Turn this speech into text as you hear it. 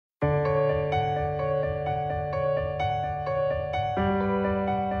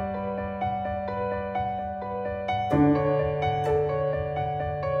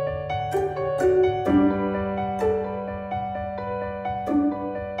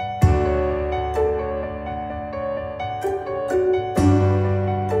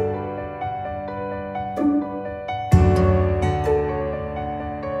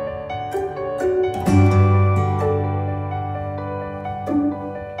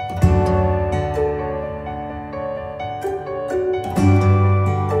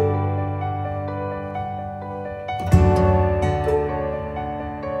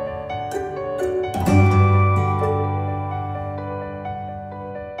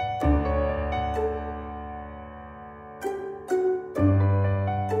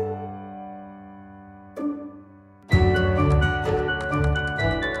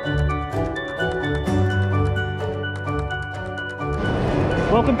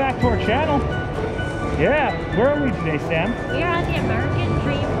welcome back to our channel. Yeah, where are we today, Sam? We are at the American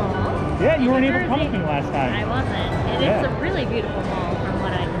Dream Mall. Yeah, you weren't able to come with me last time. I wasn't. It's a really beautiful mall from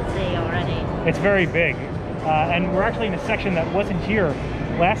what I can see already. It's very big. And we're actually in a section that wasn't here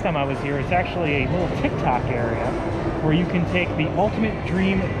last time I was here. It's actually a little TikTok area where you can take the ultimate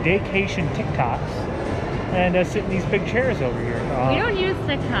dream vacation TikToks and sit in these big chairs over here. We don't use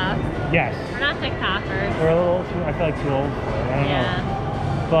TikTok. Yes. We're not TikTokers. We're a little too, I feel like, too old for it. I don't know.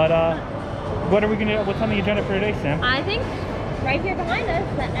 But what are we gonna? What's on the agenda for today, Sam? I think right here behind us,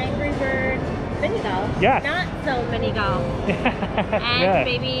 the Angry Bird mini golf. Yes. Not so mini golf. And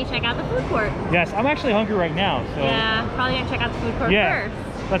maybe check out the food court. Yes, I'm actually hungry right now. So yeah, probably gonna check out the food court first.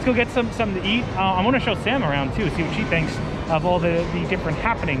 Let's go get something to eat. I want to show Sam around too, see what she thinks of all the different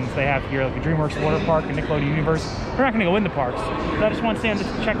happenings they have here, like the DreamWorks Water Park and Nickelodeon Universe. We're not going to go in the parks, but I just want Sam to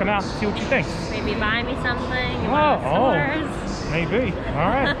check them out and see what she thinks. Maybe buy me something. Maybe. All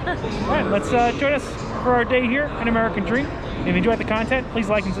right. All right, let's join us for our day here in American Dream. If you enjoyed the content, please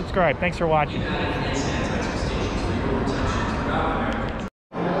like and subscribe. Thanks for watching.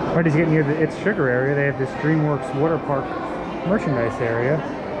 Right as you get near the It's Sugar area, they have this DreamWorks Water Park merchandise area.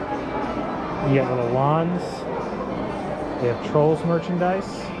 You get little wands. They have Trolls merchandise.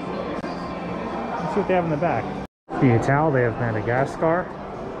 Let's see what they have in the back. The towel, they have Madagascar,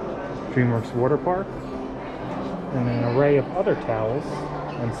 DreamWorks Water Park, and an array of other towels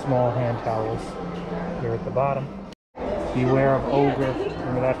and small hand towels here at the bottom. Beware of Ogre.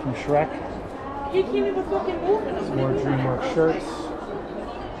 Remember that from Shrek? Some more DreamWorks shirts.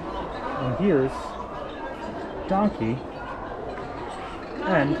 And here's Donkey.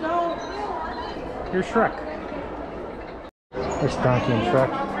 And here's Shrek. There's Donkey and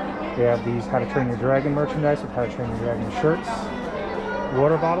Shrek. They have these How to Train Your Dragon merchandise with How to Train Your Dragon shirts,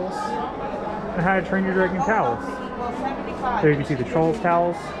 water bottles, and How to Train Your Dragon towels. There you can see the Trolls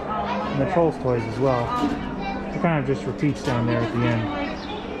towels and the Trolls toys as well. It kind of just repeats down there at the end.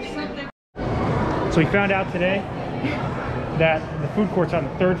 So we found out today that the food court's on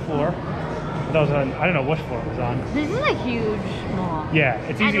the 3rd floor. That was on, I don't know what floor it was on. This is a huge mall. Yeah,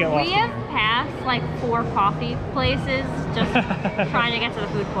 it's easy to get lost. We have passed like 4 coffee places just trying to get to the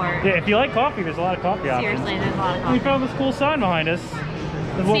food court. Yeah, if you like coffee, there's a lot of coffee options. Seriously, there's a lot of coffee. We found this cool sign behind us.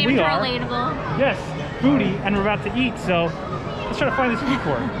 That's what we are. Relatable. Yes, foodie, and we're about to eat, so let's try to find this food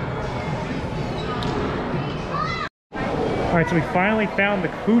court. Alright, so we finally found the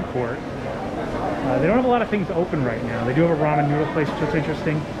food court. They don't have a lot of things open right now. They do have a ramen noodle place, which is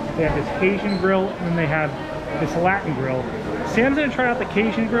interesting. They have this Cajun grill, and then they have this Latin grill. Sam's gonna try out the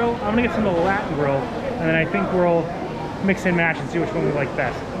Cajun grill. I'm gonna get some of the Latin grill, and then I think we'll mix and match and see which one we like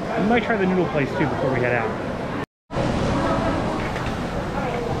best. We might try the noodle place too before we head out.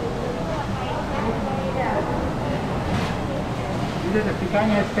 This is a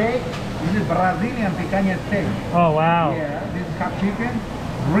picanha steak. This is Brazilian picanha steak. Oh wow. Yeah, this is half chicken,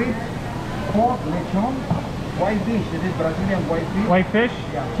 ribs, pork, lechon, white fish. This is Brazilian white fish. White fish?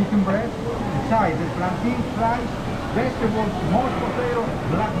 Yeah, chicken breast. Inside is plantain, fries, vegetables, mashed potato,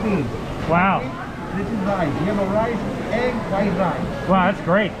 black beans. Wow. This is rice, yellow rice, egg, white rice. Wow, that's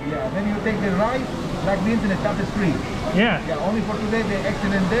great. Yeah, then you take the rice, black beans, and start the street. Yeah. Yeah, only for today, the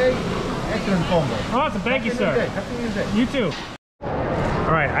excellent day, excellent combo. Awesome, thank you, sir. Happy New Year. You too.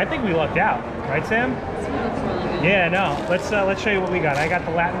 All right, I think we lucked out, right, Sam? This one looks really good. Yeah, no. Let's show you what we got. I got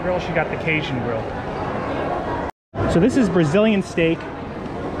the Latin grill. She got the Cajun grill. So this is Brazilian steak.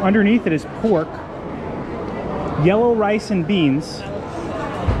 Underneath it is pork, yellow rice and beans,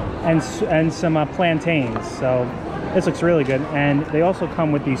 and some plantains. So this looks really good. And they also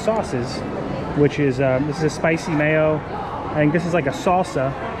come with these sauces, which is this is a spicy mayo. I think this is like a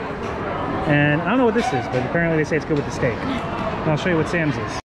salsa. And I don't know what this is, but apparently they say it's good with the steak. And I'll show you what Sam's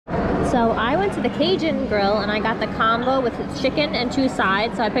is. So I went to the Cajun grill and I got the combo with chicken and 2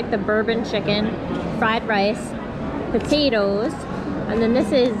 sides. So I picked the bourbon chicken, fried rice, potatoes, and then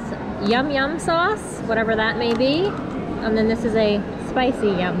this is yum yum sauce, whatever that may be. And then this is a spicy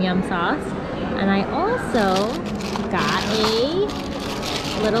yum yum sauce. And I also got a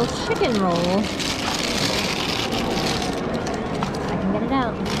little chicken roll. I can get it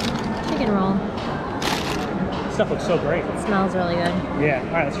out. Chicken roll. This stuff looks so great. It smells really good. Yeah,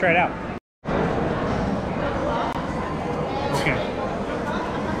 all right, let's try it out. Okay.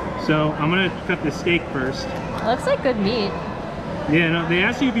 So I'm gonna cut the steak first. It looks like good meat. Yeah, no, they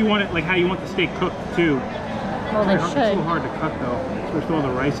ask you if you want it, like how you want the steak cooked too. Well, they It's should. a little hard to cut though, especially with all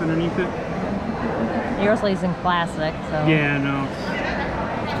the rice underneath it. Yours lays in plastic, so. Yeah, no,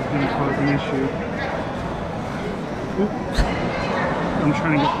 it's gonna cause an issue. Oops. I'm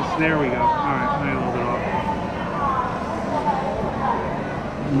trying to get this. There we go. All right, I leveled it off.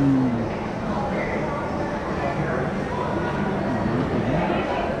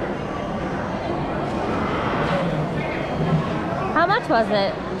 How much was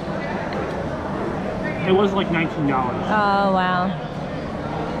it? It was like $19. Oh, wow.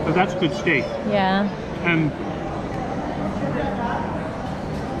 But that's good steak. Yeah. And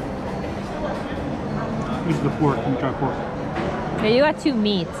this is the pork. Let me try pork. Yeah, you got 2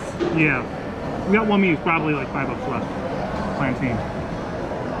 meats. Yeah. We got one meat, it's probably like $5 less. Plantain.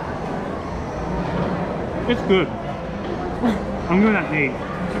 It's good. I'm giving that an 8.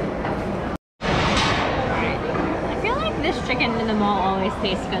 I feel like this chicken in the mall always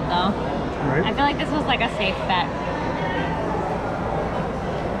tastes good though. Right? I feel like this was like a safe bet.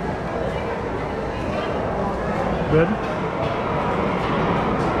 Good.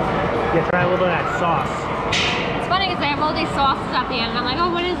 Yeah, try a little bit of that sauce. It's funny because they have all these sauces at the end and I'm like,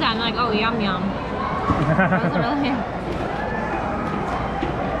 oh, what is that? And I'm like, oh, yum yum. Those are really...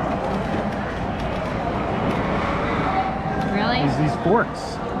 Really? These forks.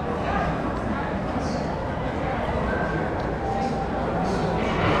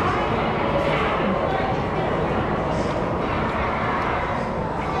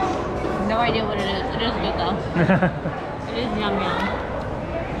 No idea what it is. It is good though. It is yum yum.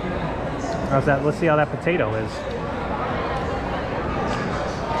 How's that? Let's see how that potato is.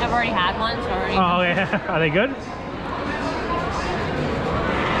 I've already had one, so already. Oh yeah, are they good?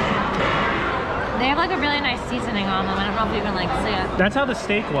 They have like a really nice seasoning on them. I don't know if you can like see it. That's how the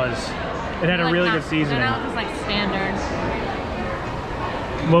steak was. It had a Like really not, good seasoning. They're not just like standard.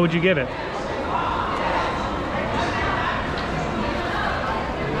 What would you give it?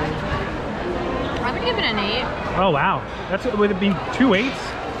 I would give it an 8. Oh wow, that's would it be 2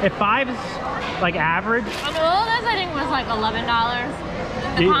 8s? If 5 is like average. I mean, all this I think was like $11.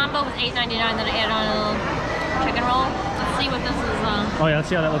 The combo was $8.99. Then I added on a little chicken roll. Let's see what this is. Oh yeah, let's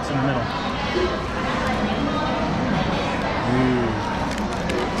see how that looks in the middle. Ooh.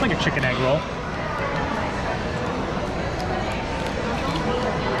 It's like a chicken egg roll.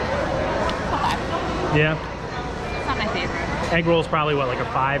 Okay. Yeah. It's not my favorite. Egg roll is probably what, like a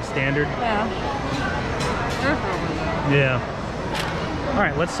 5 standard? Yeah. Yeah. All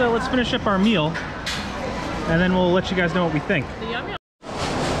right, let's finish up our meal, and then we'll let you guys know what we think.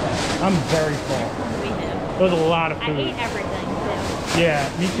 I'm very full. That was a lot of food. I ate everything too. Yeah,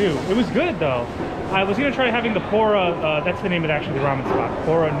 me too. It was good though. I was gonna try having the Pora, that's the name of actually the ramen spot,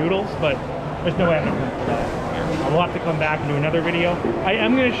 Pora noodles, but there's no way I'm gonna do that. We'll have to come back and do another video. I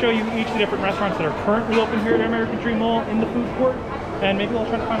am gonna show you each of the different restaurants that are currently open here at American Dream Mall in the food court. And maybe I'll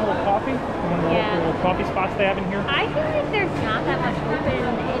try to find a little coffee, one of the little coffee spots they have in here. I feel like there's not that much open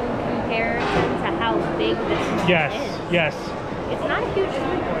in comparison to how big this mall Yes, is. yes. It's not a huge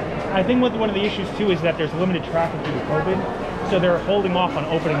food court. I think one of the issues too is that there's limited traffic due to COVID, so they're holding off on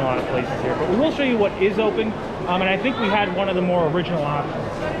opening a lot of places here. But we will show you what is open, and I think we had one of the more original options.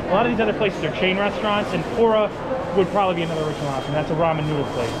 A lot of these other places are chain restaurants, and Pora would probably be another original option. That's a ramen noodle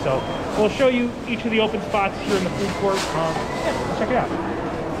place. So we'll show you each of the open spots here in the food court. Yeah, check it out.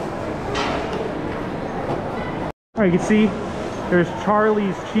 All right, you can see there's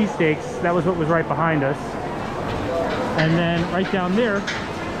Charlie's Cheesesteaks. That was what was right behind us. And then right down there is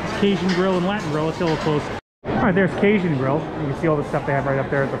Cajun Grill and Latin Grill. Let's get a little closer. All right, there's Cajun Grill. You can see all the stuff they have right up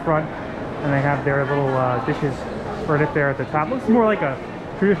there at the front. And they have their little dishes right up there at the top. Looks more like a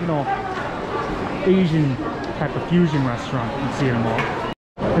traditional Asian type of fusion restaurant you can see in a mall.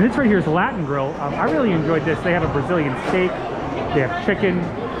 And this right here is Latin Grill. I really enjoyed this. They have a Brazilian steak. They have chicken,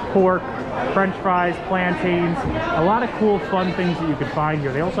 pork, French fries, plantains, a lot of cool fun things that you can find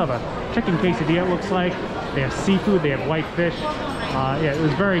here. They also have a chicken quesadilla, it looks like. They have seafood, they have white fish. Yeah, it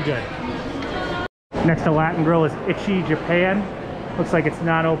was very good. Next to Latin Grill is Ichi Japan. Looks like it's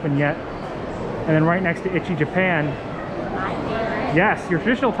not open yet. And then right next to Ichi Japan, yes, your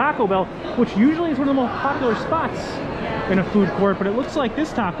traditional Taco Bell, which usually is one of the most popular spots in a food court, but it looks like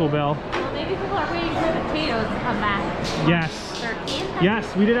this Taco Bell. Well, maybe people are waiting for the potatoes to come back. Yes.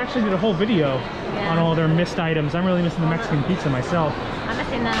 Yes, we did a whole video on all their missed items. I'm really missing the Mexican pizza myself. I'm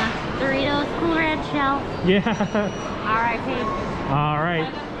missing the Doritos Cool Ranch shell. Yeah. R.I.P. All right.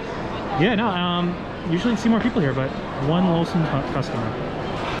 Yeah, no, usually see more people here, but one lonesome customer.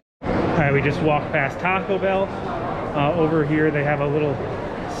 All right, we just walked past Taco Bell. Over here, they have a little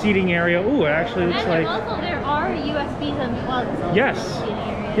seating area. Ooh, it actually looks like... also, there are USBs and plugs. Yes.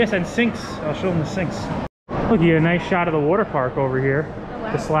 Yes, and sinks. I'll show them the sinks. Look, you get a nice shot of the water park over here. Oh,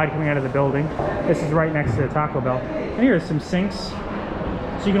 wow. The slide coming out of the building. This is right next to the Taco Bell. And here's some sinks,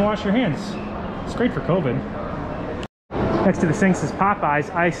 so you can wash your hands. It's great for COVID. Next to the sinks is Popeyes.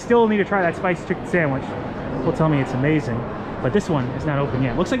 I still need to try that spicy chicken sandwich. People tell me it's amazing. but this one is not open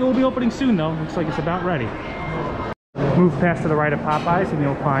yet. Looks like it will be opening soon though. Looks like it's about ready. Move past to the right of Popeyes and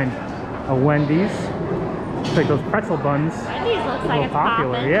you'll find a Wendy's. Looks like those pretzel buns. Wendy's looks like it's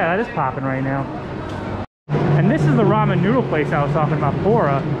popular. popping. Yeah, that is popping right now. And this is the ramen noodle place I was talking about,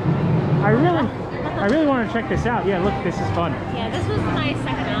 Pora. I really want to check this out. Yeah, look, this is fun. Yeah, this was a nice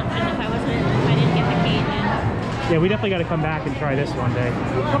second option if I didn't get the Cajun. Yeah, we definitely got to come back and try this one day.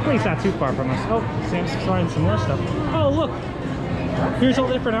 Hopefully it's not too far from us. Oh, Sam's trying some more stuff. Oh, look. Here's all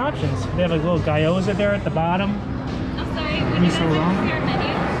the different options. They have a little gyoza there at the bottom. I'm sorry, would you guys like your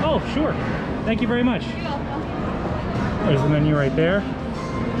menu? Oh, sure. Thank you very much. You're welcome. There's the menu right there.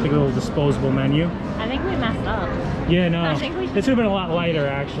 Take a little disposable menu. I think we messed up. Yeah, no. I think we This would have been a lot lighter,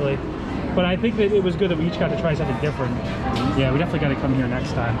 actually. But I think that it was good that we each got to try something different. Yeah, we definitely got to come here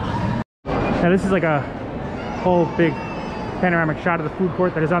next time. Now, this is like a whole big panoramic shot of the food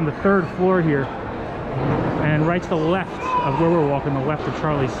court that is on the 3rd floor here. And right to the left of where we're walking, the left of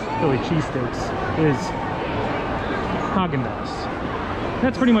Charlie's Philly cheesesteaks, is Haagen-Dazs.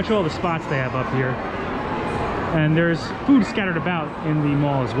 That's pretty much all the spots they have up here. And there's food scattered about in the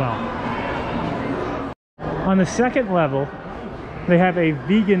mall as well. On the 2nd level, they have a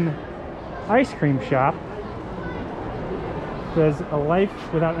vegan ice cream shop. Says a life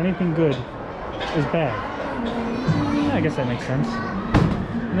without anything good is bad. Yeah, I guess that makes sense.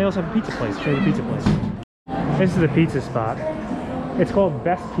 And they also have a pizza place. Show you the pizza place. This is the pizza spot. It's called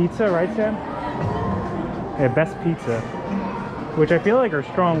Best Pizza, right, Sam? Yeah, Best Pizza. Which I feel like are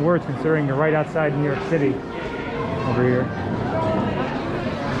strong words considering you're right outside New York City over here.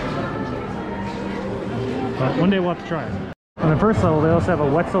 But one day we'll have to try it. On the 1st level, they also have a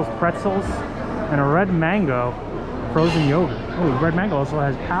Wetzel's Pretzels and a Red Mango frozen yogurt. Oh, Red Mango also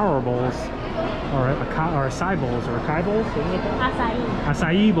has Power Bowls, or acai bowls, or acai bowls? What is it called? Acai.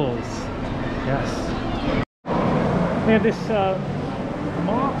 Acai bowls. Yes. They have this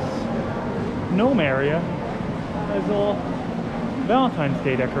moss gnome area. It has little Valentine's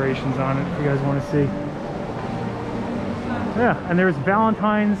Day decorations on it if you guys want to see. Yeah, and there's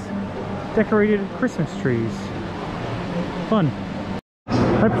Valentine's decorated Christmas trees. Fun.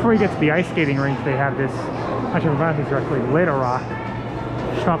 Right before you get to the ice skating rink, they have this, actually if I remember correctly, Leda Rock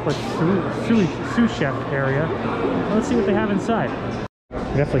chocolate sous chef area. Let's see what they have inside. You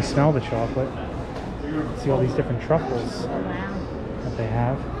definitely smell the chocolate. See all these different truffles that they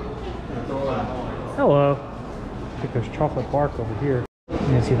have. Hello. I think there's chocolate bark over here. You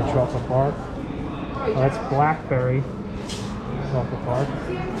can see the chocolate bark. Oh, that's blackberry chocolate bark.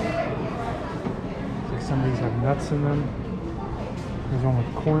 Looks like some of these have nuts in them. There's one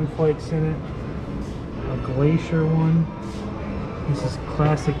with cornflakes in it. A glacier one. This is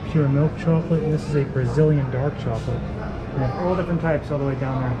classic pure milk chocolate. And this is a Brazilian dark chocolate. They have all different types all the way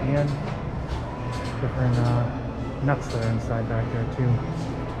down there at the end. Different nuts that are inside back there too.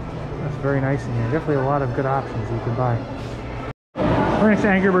 That's very nice in here. Definitely a lot of good options you can buy. Right next to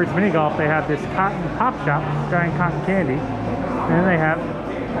Angry Birds Mini Golf, they have this cotton pop shop, giant cotton candy. And then they have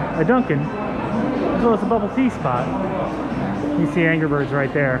a Dunkin', as well as a bubble tea spot. You see Angry Birds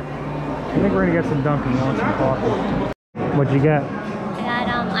right there. I think we're gonna get some Dunkin'. We want some coffee. What'd you get? I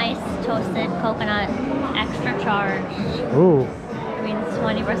got iced toasted coconut, extra charge. Ooh. I mean, it's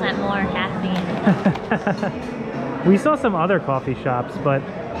 20% more caffeine. We saw some other coffee shops, but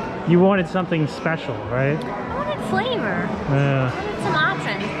you wanted something special, right? I wanted flavor. Yeah. I wanted some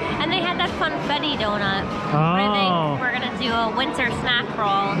options. And they had that funfetti donut. Oh. Where we're gonna do a winter snack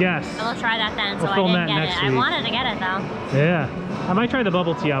roll. Yes. And we'll try that then, We'll so I film didn't that get next it. week. I wanted to get it though. Yeah. I might try the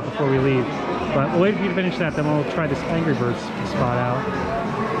bubble tea out before we leave. But we'll wait for you to finish that, then we'll try this Angry Birds spot out.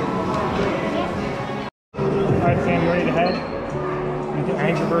 Alright, Sam, you ready to head? Into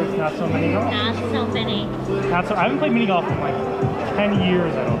Angry Birds, not so mini golf? Not so many. Not so, I haven't played mini golf in like 10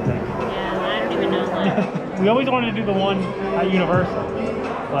 years, I don't think. Yeah, I don't even know that. We always wanted to do the one at Universal,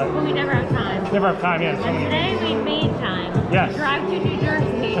 but we never have time. never have time yet. So And today we made time. Yes. To drive to New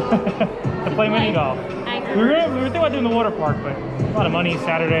Jersey. to play mini golf. We were thinking about doing the water park, but a lot of money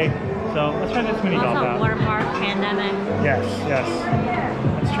Saturday, so let's try this mini golf Also, out. water park, pandemic. Yes, yes.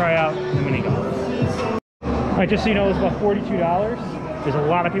 Let's try out the mini golf. Alright, just so you know, it's about $42. There's a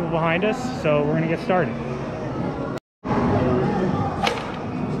lot of people behind us, so we're gonna get started.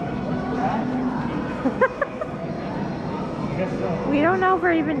 We don't know if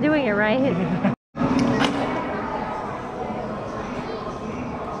we're even doing it right.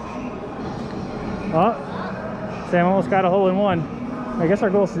 Oh, Sam almost got a hole in one. I guess our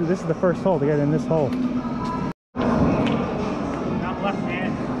goal is this is the first hole to get in this hole. Not left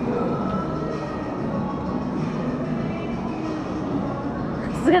hand.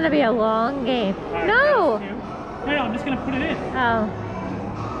 This is gonna be a long game. Right, No! No, I'm just gonna put it in. Oh.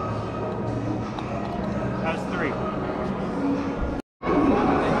 That was 3.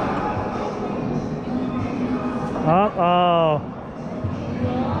 Uh-oh.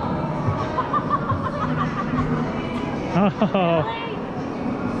 Oh.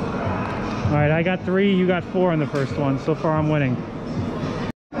 All right, I got 3, you got 4 on the first one. So far I'm winning.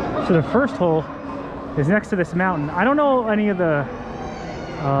 So the first hole is next to this mountain. I don't know any of the,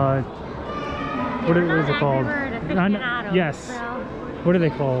 what is it called? Yes. What are they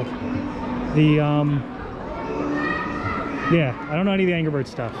called? The, yeah, I don't know any of the Angry Bird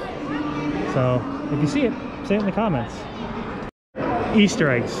stuff. So if you see it, say it in the comments. Easter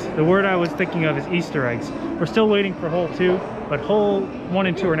eggs. The word I was thinking of is Easter eggs. We're still waiting for hole 2, but hole 1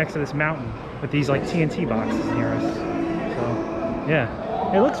 and 2 are next to this mountain with these like TNT boxes near us. So yeah,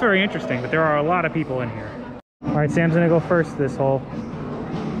 it looks very interesting, but there are a lot of people in here. All right, Sam's gonna go first this hole.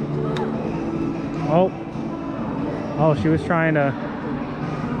 Oh, she was trying to.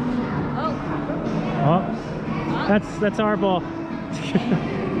 Oh, that's our ball.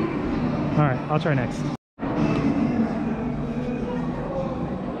 All right, I'll try next.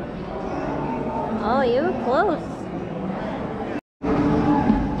 Oh, you were close.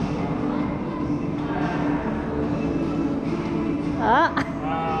 Wow.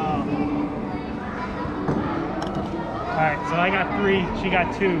 All right, so I got 3, she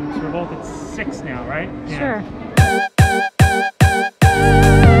got 2, so we're both at 6 now, right? Yeah. Sure.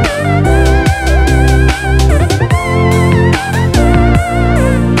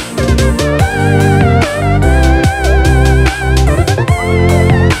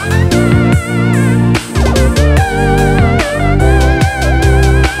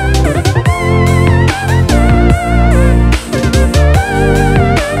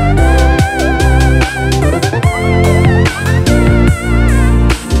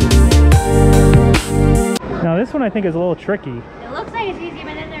 This one I think is a little tricky. It looks like it's easy,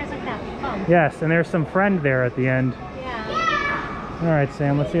 but then there's like that bump. Yes, and there's some friend there at the end. Yeah. All right,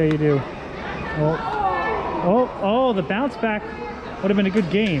 Sam, let's see how you do. Oh, the bounce back would have been a good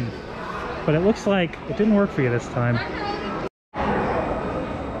game, but it looks like it didn't work for you this time.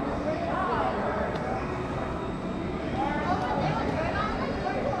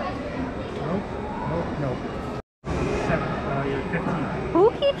 Nope. 7. You're 15.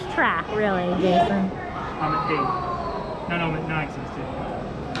 Who keeps track, really, Jason? I'm at 8. No, I'm at 9 since 2.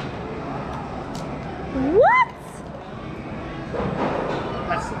 What?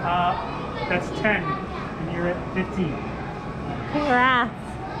 That's 10, and you're at 15. Congrats.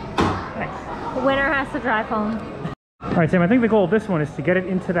 Thanks. The winner has to drive home. All right, Sam, I think the goal of this one is to get it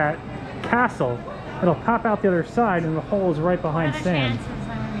into that castle. It'll pop out the other side, and the hole is right behind Sam.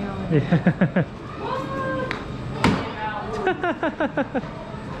 Yeah.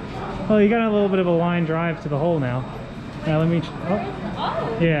 Well, you got a little bit of a line drive to the hole now. Now let me.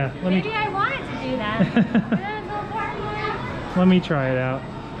 Yeah. Maybe I wanted to do that. Let me try it out.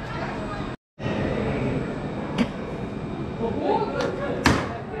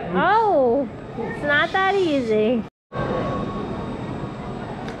 Oh, it's not that easy.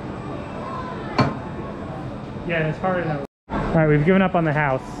 Yeah, it's hard enough. All right, we've given up on the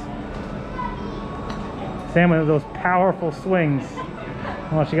house. Sam with those powerful swings.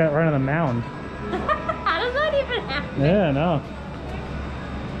 Oh, she got it right on the mound. How does that even happen? Yeah, no.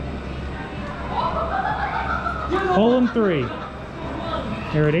 Hole in 3.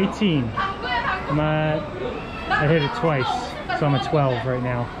 You're at 18. I hit it twice, so I'm at 12 right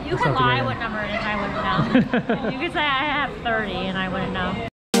now. You can lie what number it is, I wouldn't know. You could say I have 30 and I wouldn't know.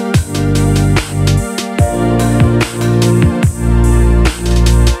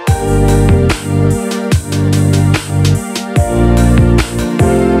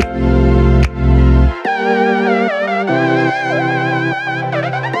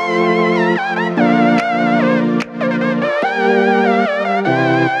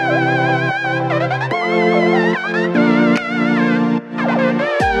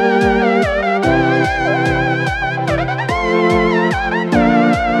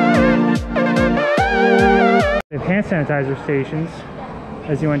 Hand sanitizer stations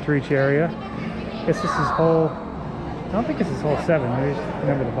as you enter each area. I guess this is hole, I don't think this is hole 7, maybe just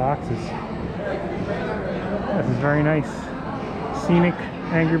remember the boxes. This is very nice. Scenic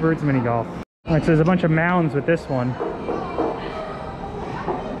Angry Birds mini golf. Alright, so there's a bunch of mounds with this one.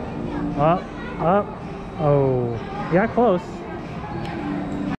 Up. Oh, you got close.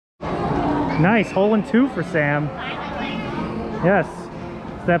 Nice, hole in 2 for Sam. Yes,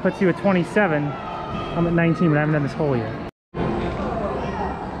 so that puts you at 27. I'm at 19, but I haven't done this hole yet.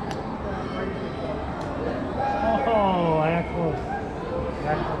 Oh, I got close.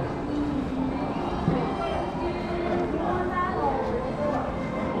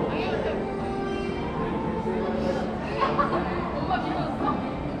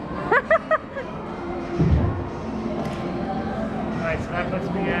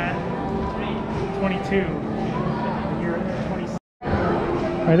 You're at 26.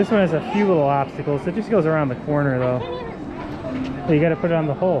 Alright, this one has a few little obstacles. It just goes around the corner though. So you gotta put it on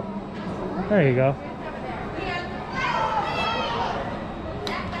the hole. There you go.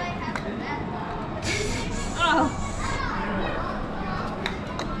 Oh.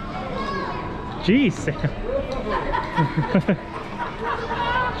 Jeez, Sam.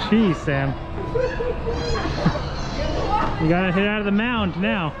 Jeez, Sam. You gotta hit out of the mound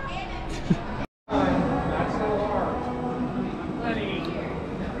now.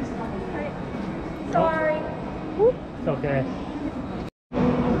 Sorry. It's okay.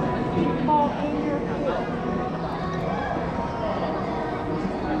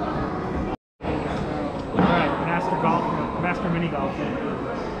 Alright, master mini golf.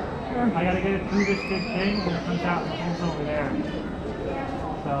 I gotta get it through this big thing and it comes out and it comes over there.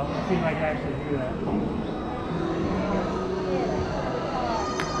 So let's see if I can actually do that.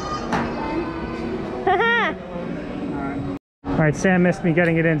 Alright, Sam missed me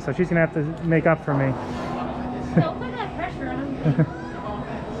getting it in, so she's gonna have to make up for me. Don't put that pressure on.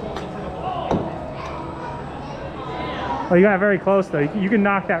 Oh, you got very close though. You can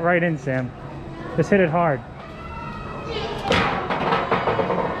knock that right in, Sam. Just hit it hard.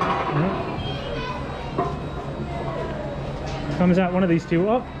 Comes out one of these two.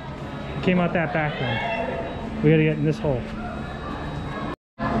 Oh, came out that back one. We gotta get in this hole.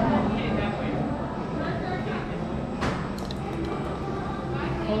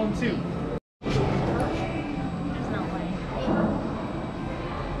 Hole in 2. There's no way.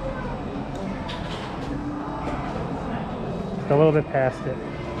 A little bit past it.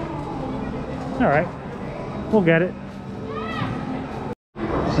 All right, we'll get it.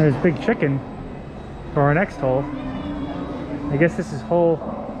 There's Big Chicken for our next hole. I guess this is hole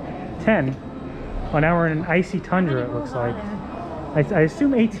 10. Oh, now we're in an icy tundra, it looks like. I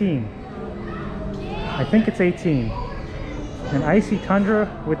assume 18. I think it's 18. An icy tundra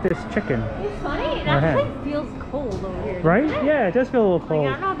with this chicken. It's funny. It actually feels cold over here. Right? Yeah, it does feel a little cold.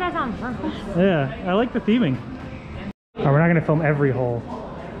 Like, I don't know if that's on purpose. Yeah, I like the theming. Oh, we're not going to film every hole.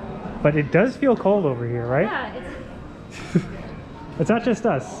 But it does feel cold over here, right? Yeah, it's... It's not just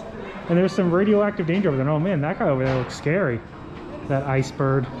us. And there's some radioactive danger over there. Oh man, that guy over there looks scary. That ice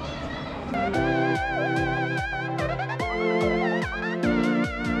bird.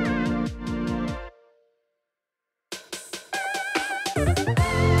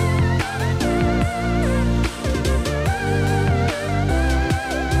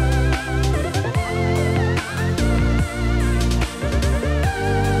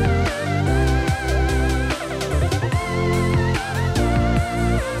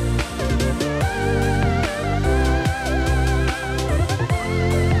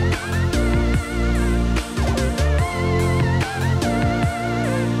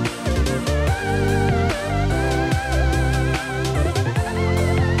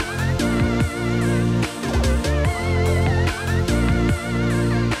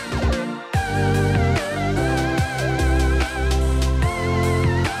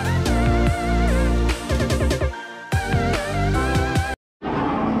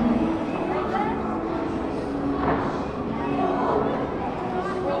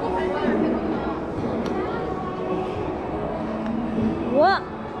 What?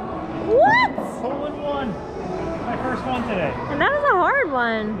 What? Hole in 1. My first one today. And that was a hard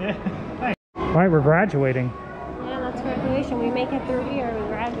one. Yeah. Thanks. All right, we're graduating. Yeah, that's graduation. We make it through here. We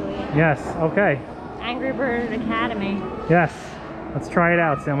graduate. Yes. Okay. Angry Bird Academy. Yes. Let's try it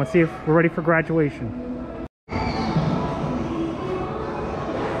out, Sam. Let's see if we're ready for graduation.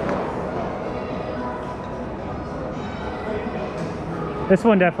 This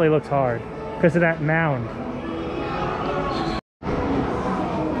one definitely looks hard because of that mound.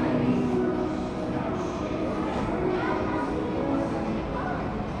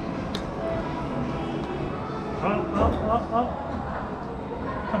 Oh.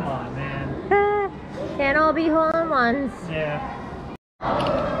 Come on, man. Can't all be hole-in-ones. Yeah.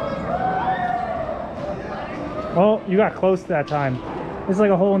 Oh, you got close that time. This is like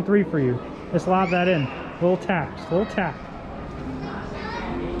a hole in 3 for you. Just lob that in. Little tap. Just little tap.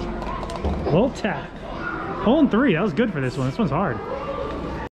 Little tap. Hole in 3. That was good for this one. This one's hard.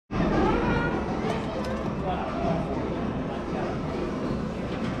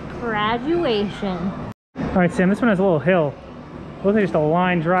 Graduation. All right, Sam, this one has a little hill. Looks like just a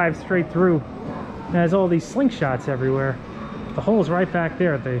line drive straight through. It has all these slingshots everywhere. The hole's right back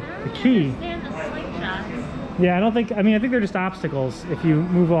there. The key. Stand the slingshots. Yeah, I think they're just obstacles if you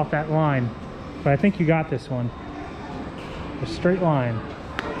move off that line. But I think you got this one. A straight line.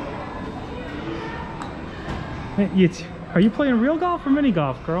 Are you playing real golf or mini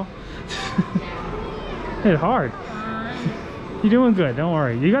golf, girl? It's hard. You're doing good. Don't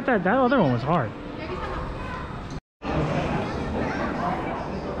worry. You got that. That other one was hard.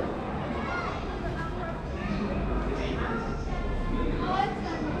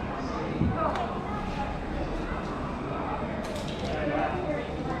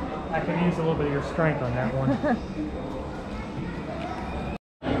 I can use a little bit of your strength on that one.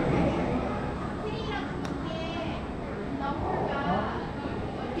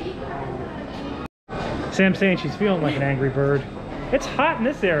 Sam's saying she's feeling like an angry bird. It's hot in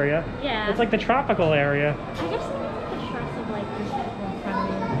this area. Yeah. It's like the tropical area. I just think it's the stress of like there's people in front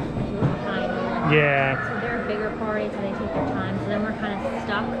of you, like behind you. Yeah. So they're a bigger party, so they take their time. So then we're kind of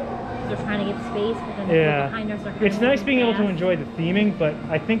stuck. They're trying to get space, but then Yeah. behind us are It's nice being able to enjoy the theming, but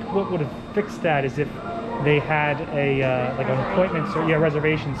I think what would have fixed that is if they had a like an appointment or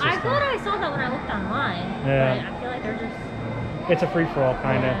reservation system. I thought I saw that when I looked online. Yeah. But I feel like they're just. It's a free-for-all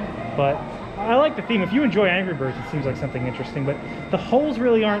kind of, Yeah. but I like the theme. If you enjoy Angry Birds, it seems like something interesting. But the holes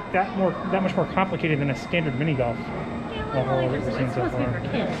really aren't that much more complicated than a standard mini golf. Yeah, well, like, it's supposed to be for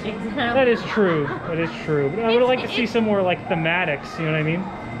kids. That is true. That is true. But I would like to see some more like thematics. You know what I mean?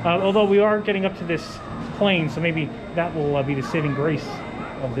 Although we are getting up to this plane, so maybe that will be the saving grace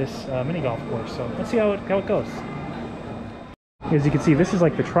of this mini golf course. So let's see how it goes. As you can see, this is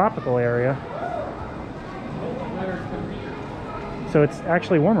like the tropical area. So it's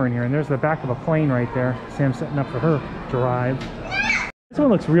actually warmer in here, and there's the back of a plane right there. Sam's setting up for her drive. This one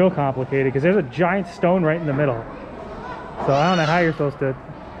looks real complicated because there's a giant stone right in the middle. So I don't know how you're supposed to.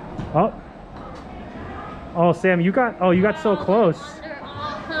 Oh, Sam, you got so close.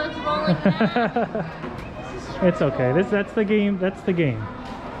 It's okay. That's the game. That's the game.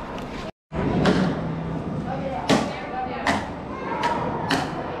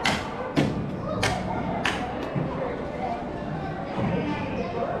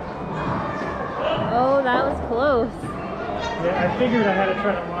 Oh, that was close. Yeah, I figured I had to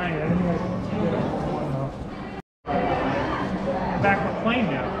try to line it. I didn't think I could get it. Back on the plane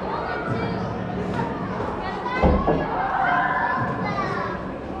now.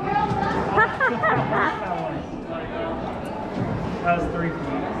 That was 3 for me.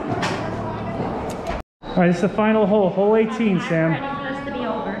 All right, this is the final hole, hole 18, Sam. I'm ready for this to be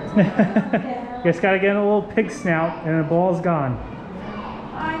over. You just gotta get a little pig snout, and the ball's gone.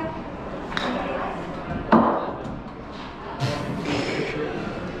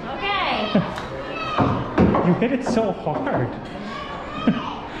 Okay. You hit it so hard.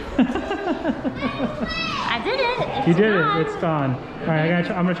 I did it. It's You did gone. it. It's gone. All right,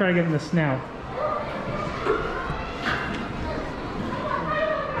 I'm gonna try to get in the snout.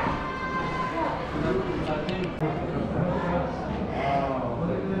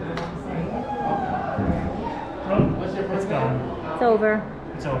 It's gone. It's over.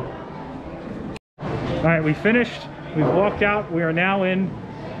 It's over. All right, we finished. We've walked out. We are now in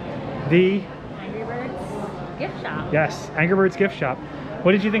the Angry Birds gift shop. yes, Angry Birds gift shop.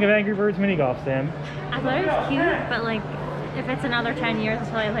 What did you think of Angry Birds mini golf, Sam? I thought it was cute, but like, if it's another 10 years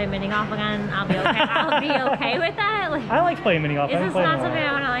until I play mini golf again, I'll be okay. I'll be okay with that. Like, I like playing mini golf. is I this haven't played not in a something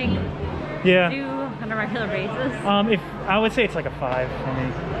while. I want to like Yeah. do on a regular basis? If I would say it's like a 5 for me.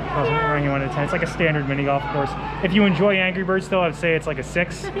 Yeah. Ranking 1 to 10. It's like a standard mini golf course. If you enjoy Angry Birds, though, I'd say it's like a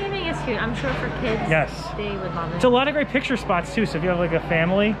 6. The theming is cute. I'm sure for kids, Yes. they would love it. It's a lot of great picture spots too. So if you have like a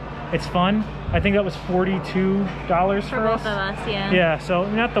family, it's fun. I think that was $42 for both of us, yeah. Yeah, so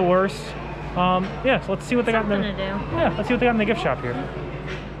not the worst. Yeah, so let's see what they got in the. Something to do. Yeah, let's see what they got in the gift shop here.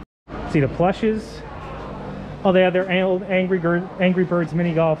 See the plushes. Oh, they have their old Angry Birds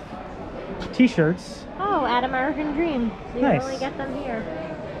mini golf T-shirts. Oh, at American Dream. So you Nice. only get them here.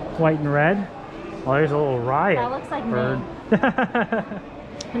 White and red. Oh, there's a little riot. That looks like bird.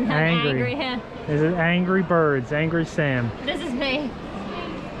 me. Angry. Yeah. Is it Angry Birds? Angry Sam. This is me.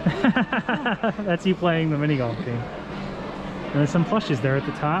 That's you playing the mini golf game. And there's some plushes there at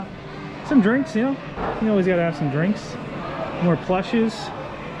the top. Some drinks, you know. You always gotta have some drinks. More plushes.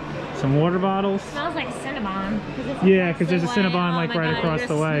 Some water bottles. Smells like Cinnabon. Yeah, because there's a Cinnabon like right across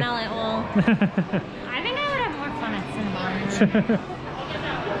the way. Smell it all. I think I would have more fun at Cinnabon.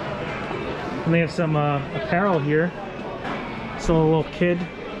 And they have some apparel here. So a little kid.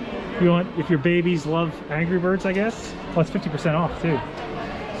 If your babies love Angry Birds, I guess. Oh, it's 50% off too.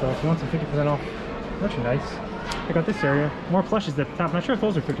 So if you want some 50% off merchandise, check out this area. More plushes at the top. I'm not sure if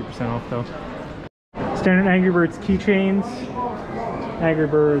those are 50% off though. Standard Angry Birds keychains. Angry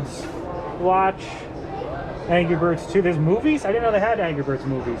Birds watch. Angry Birds 2. There's movies? I didn't know they had Angry Birds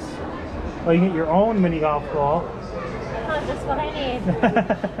movies. Oh, you can get your own mini golf ball. Oh, just what I need.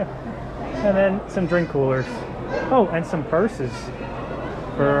 And then some drink coolers. Oh, and some purses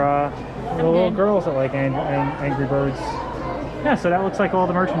for The little girls that like Angry Birds. Yeah, so that looks like all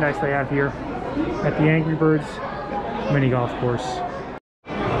the merchandise they have here at the Angry Birds mini golf course.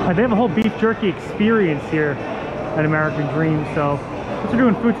 They have a whole beef jerky experience here at American Dream. So since we're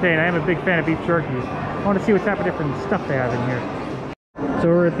doing food today, and I am a big fan of beef jerky, I want to see what type of different stuff they have in here. So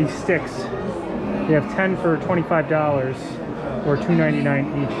we're at these sticks. They have 10 for $25 or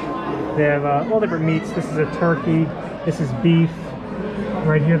 $2.99 each. They have all different meats. This is a turkey. This is beef.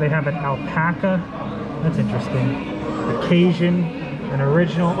 Right here they have an alpaca. That's interesting. A Cajun, an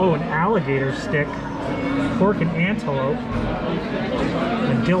original. Oh, an alligator stick. Pork and antelope.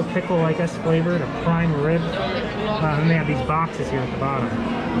 A dill pickle, I guess, flavored. A prime rib. And they have these boxes here at the bottom.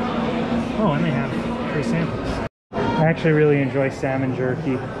 Oh, and they have free samples. I actually really enjoy salmon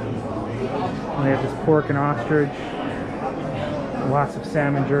jerky. And they have this pork and ostrich. Lots of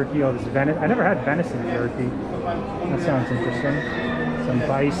salmon jerky. Oh, this venison. I never had venison jerky. That sounds interesting. Some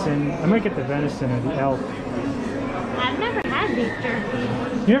bison. I might get the venison or the elk. I've never had beef jerky.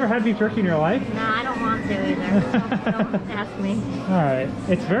 You never had beef jerky in your life? No, I don't want to either. Don't ask me. Alright.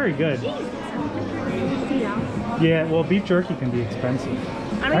 It's very good. Jeez. Yeah, well, beef jerky can be expensive.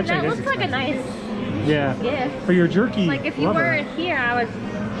 I mean, that looks like a nice gift. For your jerky like if you lover, weren't here, I would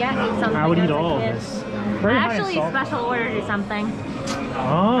get you something. I would eat all of this. Very I high in actually salt. special ordered you something for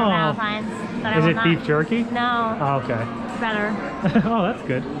Oh. Valentine's. That Is I it will beef not. jerky? No. Oh, okay. It's better. Oh, that's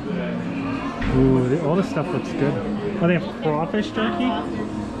good. Ooh, all this stuff looks good. Oh, they have crawfish jerky?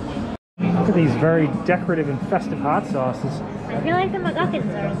 Look at these very decorative and festive hot sauces. I feel like the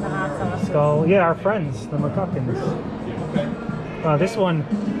McGuckins are in the hot sauce. Skull. Yeah, our friends, the McGuckins. This one,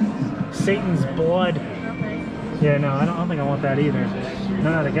 Satan's Blood. Okay. Yeah, no, I don't think I want that either. I'm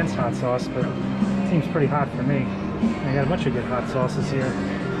not against hot sauce, but it seems pretty hot for me. I got a bunch of good hot sauces here.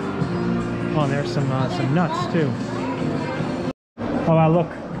 Oh, and there's some nuts too. Oh wow, look,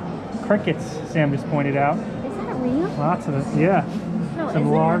 crickets. Sam just pointed out. Is that real? Lots of it. Yeah. No, Some is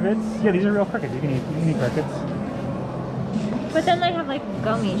it? larvets. Yeah, these are real crickets. You can eat crickets. But then they have like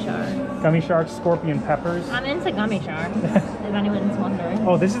gummy sharks. Gummy sharks, scorpion peppers. I'm into gummy sharks, if anyone's wondering.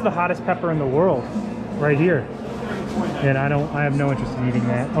 Oh, this is the hottest pepper in the world, right here. And I have no interest in eating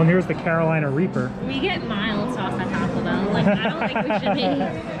that. Oh, and here's the Carolina Reaper. We get mild sauce at Taco Bell. Like, I don't think we should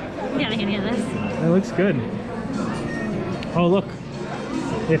be getting any of this. It looks good. Oh, look.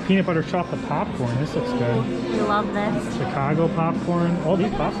 They have peanut butter chocolate popcorn. This looks good. We love this. Chicago popcorn. All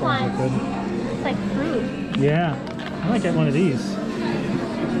these popcorns look good. It's like fruit. Yeah. I might get one of these.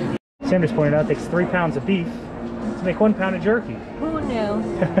 Sam just pointed out it takes 3 pounds of beef to make 1 pound of jerky. Who knew?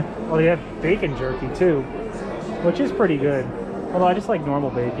 Well, they have bacon jerky too, which is pretty good. Although I just like normal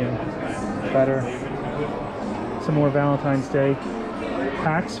bacon better. Some more Valentine's Day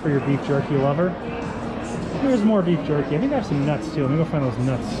packs for your beef jerky lover. Here's more beef jerky. I think I have some nuts too. Let me go find those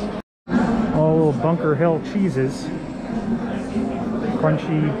nuts. All little Bunker Hill cheeses.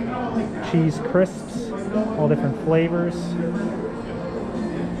 Crunchy cheese crisps. All different flavors.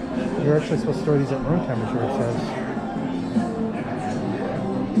 You're actually supposed to store these at room temperature, it says.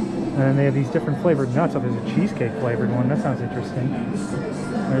 And then they have these different flavored nuts. Oh, there's a cheesecake flavored one. That sounds interesting.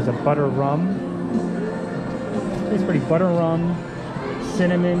 There's a butter rum. It's pretty butter rum,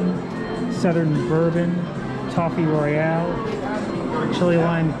 cinnamon, southern bourbon, toffee royale, chili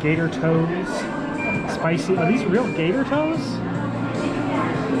lime gator toes, spicy. Are these real gator toes?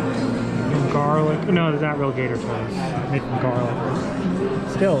 And garlic. No, they're not real gator toes. Made from garlic.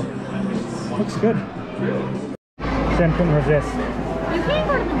 Still, looks good. Sam couldn't resist. You can't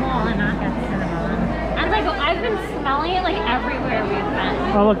go to the mall and not get Cinnabon. And like, I've been smelling it like everywhere we've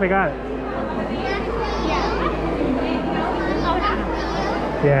been. Oh, look, they got it.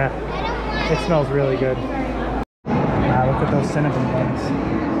 Yeah, it smells really good. Look at those Cinnabon buns.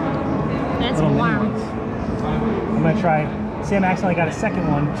 It's Little mini warm. ones. I'm gonna try. Sam accidentally got a second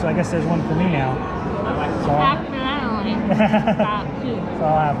one, so I guess there's one for me now. So Accidentally. Stop, too. So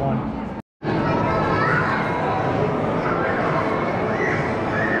I'll have one.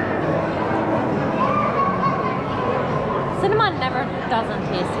 Cinnamon never doesn't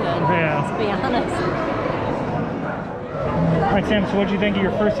taste good. Yeah. Let's be honest. All right, Sam. So what did you think of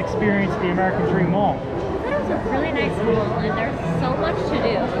your first experience at the American Dream Mall? It was a really nice mall, and there's so much to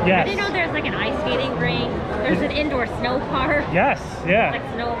do. Yes. I didn't know there's like an ice skating rink. There's an indoor snow park. Yes. Yeah. Like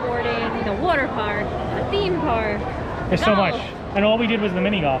snowboarding, the water park, the theme park. There's so golf. much. And all we did was the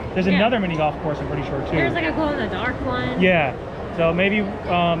mini golf. There's another mini golf course, I'm pretty sure, too. There's like a glow in the dark one. Yeah. So maybe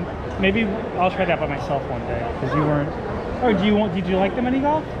I'll try that by myself one day, because you weren't. Or did you like the mini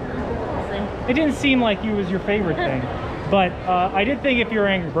golf? It didn't seem like it was your favorite thing. But I did think if you're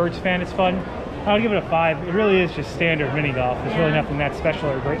an Angry Birds fan, it's fun. I would give it a 5. It really is just standard mini golf. There's really nothing that special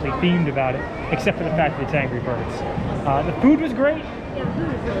or greatly themed about it, except for the fact that it's Angry Birds. The food was great. Yeah, the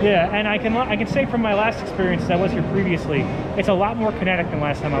food is really Yeah, and I can say from my last experience, I was here previously, it's a lot more kinetic than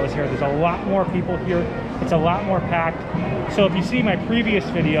last time I was here. There's a lot more people here. It's a lot more packed. So if you see my previous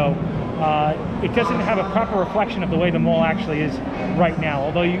video, it doesn't have a proper reflection of the way the mall actually is right now,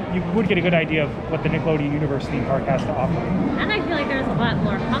 although you would get a good idea of what the Nickelodeon Universe Theme Park has to offer. And I feel like there's a lot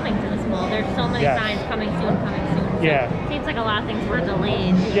more coming to this mall. There's so many signs coming soon, coming soon. So Yeah. it seems like a lot of things were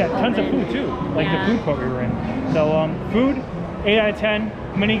delayed. Yeah, tons of food too, like the food court we were in. So food, 8 out of 10.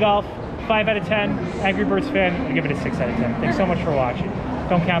 Mini golf, 5 out of 10. Angry Birds fan, I give it a 6 out of 10. Thanks so much for watching.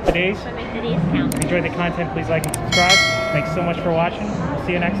 Don't count the days. So make the days count. Enjoy the content, please like and subscribe. Thanks so much for watching. We'll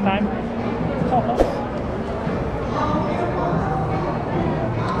see you next time. That's all, folks.